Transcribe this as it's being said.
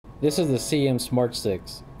This is the CEM Smart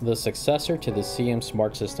 6, the successor to the CEM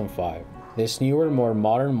Smart System 5. This newer, more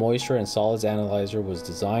modern moisture and solids analyzer was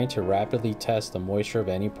designed to rapidly test the moisture of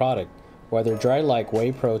any product, whether dry like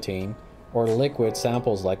whey protein or liquid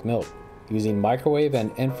samples like milk, using microwave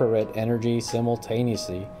and infrared energy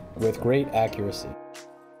simultaneously with great accuracy.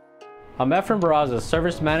 I'm Efren Barraza,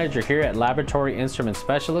 Service Manager here at Laboratory Instrument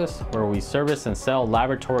Specialist, where we service and sell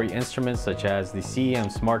laboratory instruments such as the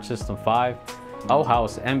CEM Smart System 5,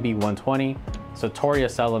 OHAUS MB120,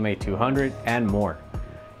 Sartorius LMA200, and more.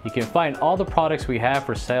 You can find all the products we have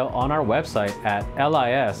for sale on our website at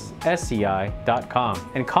lissci.com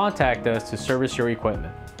and contact us to service your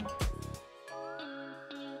equipment.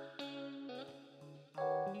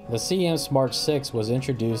 The CEM Smart 6 was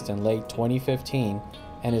introduced in late 2015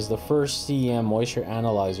 and is the first CEM moisture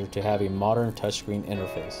analyzer to have a modern touchscreen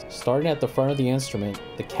interface. Starting at the front of the instrument,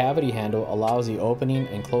 the cavity handle allows the opening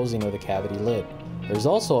and closing of the cavity lid. There's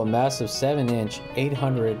also a massive 7-inch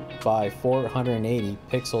 800 by 480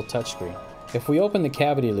 pixel touchscreen. If we open the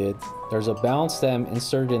cavity lid, there's a balance stem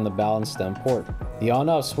inserted in the balance stem port. The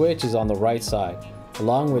on-off switch is on the right side,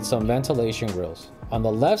 along with some ventilation grills. On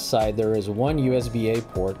the left side, there is one USB-A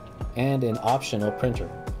port and an optional printer.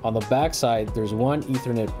 On the back side, there's one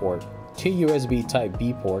Ethernet port, 2 USB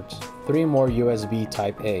Type-B ports, 3 more USB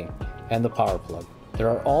Type-A, and the power plug. There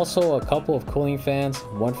are also a couple of cooling fans,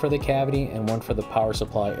 one for the cavity and one for the power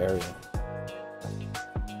supply area.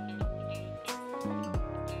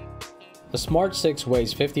 The Smart 6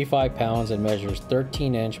 weighs 55 pounds and measures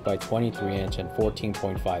 13-inch by 23-inch and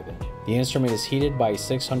 14.5-inch. The instrument is heated by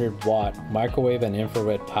 600-watt microwave and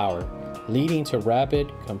infrared power, leading to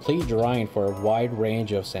rapid, complete drying for a wide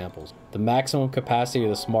range of samples. The maximum capacity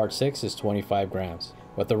of the Smart 6 is 25 grams,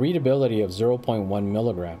 with a readability of 0.1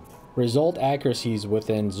 milligram. Result accuracies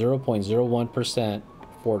within 0.01%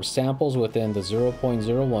 for samples within the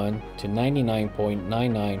 0.01 to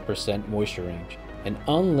 99.99% moisture range. An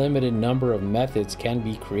unlimited number of methods can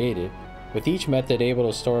be created, with each method able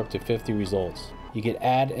to store up to 50 results. You can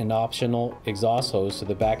add an optional exhaust hose to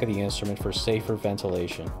the back of the instrument for safer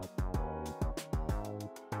ventilation.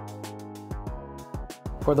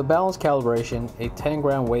 For the balance calibration, a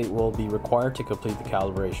 10-gram weight will be required to complete the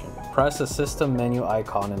calibration. Press the system menu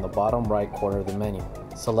icon in the bottom right corner of the menu.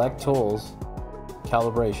 Select Tools,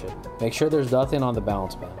 Calibration. Make sure there's nothing on the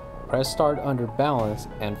balance band. Press Start under Balance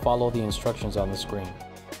and follow the instructions on the screen.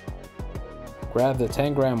 Grab the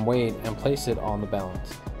 10-gram weight and place it on the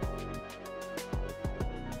balance.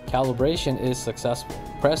 Calibration is successful.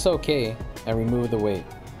 Press OK and remove the weight.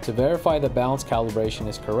 To verify the balance calibration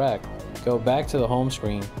is correct, go back to the home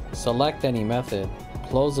screen, select any method,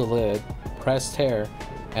 close the lid, press Tear,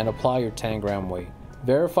 and apply your 10-gram weight.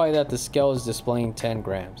 Verify that the scale is displaying 10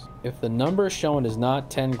 grams. If the number shown is not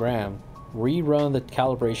 10 grams, rerun the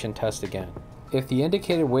calibration test again. If the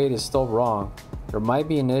indicated weight is still wrong, there might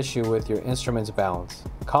be an issue with your instrument's balance.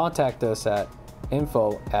 Contact us at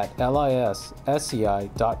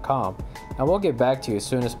info@lissci.com and we'll get back to you as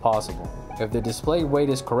soon as possible. If the displayed weight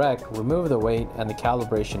is correct, remove the weight and the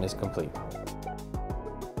calibration is complete.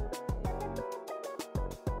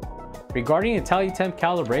 Regarding IntelliTemp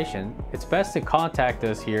Calibration, it's best to contact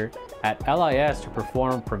us here at LIS to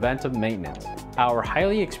perform preventive maintenance. Our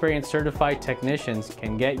highly experienced certified technicians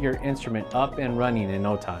can get your instrument up and running in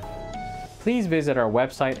no time. Please visit our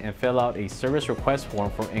website and fill out a service request form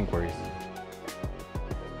for inquiries.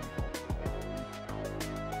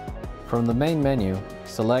 From the main menu,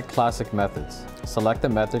 select Classic Methods. Select the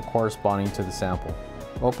method corresponding to the sample.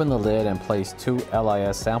 Open the lid and place 2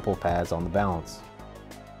 LIS sample pads on the balance.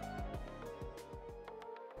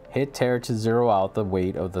 Hit Tear to zero out the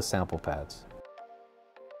weight of the sample pads.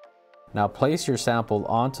 Now place your sample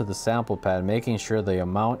onto the sample pad, making sure the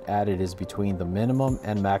amount added is between the minimum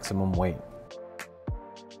and maximum weight.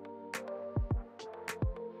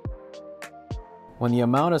 When the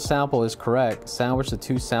amount of sample is correct, sandwich the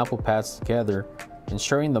 2 sample pads together,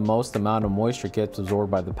 ensuring the most amount of moisture gets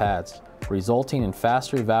absorbed by the pads, resulting in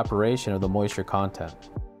faster evaporation of the moisture content.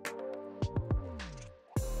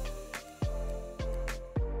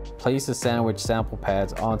 Place the sandwich sample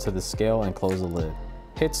pads onto the scale and close the lid.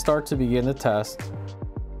 Hit Start to begin the test.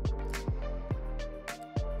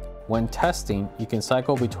 When testing, you can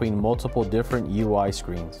cycle between multiple different UI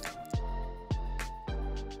screens.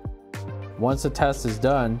 Once the test is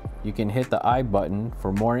done, you can hit the I button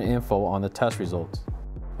for more info on the test results.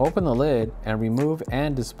 Open the lid and remove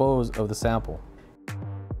and dispose of the sample.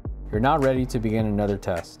 You're now ready to begin another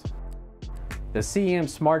test. The CEM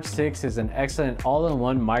Smart 6 is an excellent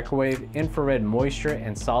all-in-one microwave, infrared moisture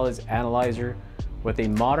and solids analyzer with a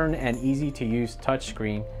modern and easy-to-use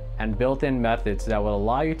touchscreen and built-in methods that will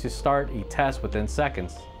allow you to start a test within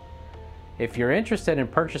seconds. If you're interested in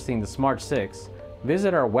purchasing the Smart 6,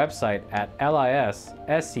 visit our website at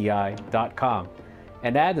lissci.com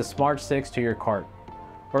and add the Smart 6 to your cart,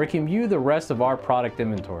 or you can view the rest of our product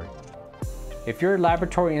inventory. If your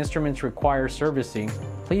laboratory instruments require servicing,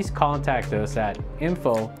 please contact us at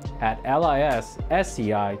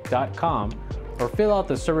info@lissci.com or fill out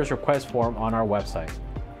the service request form on our website.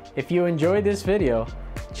 If you enjoyed this video,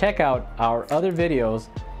 check out our other videos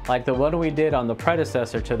like the one we did on the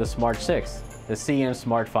predecessor to the Smart 6, the CEM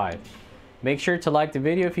Smart 5. Make sure to like the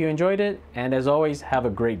video if you enjoyed it, and as always, have a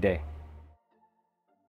great day.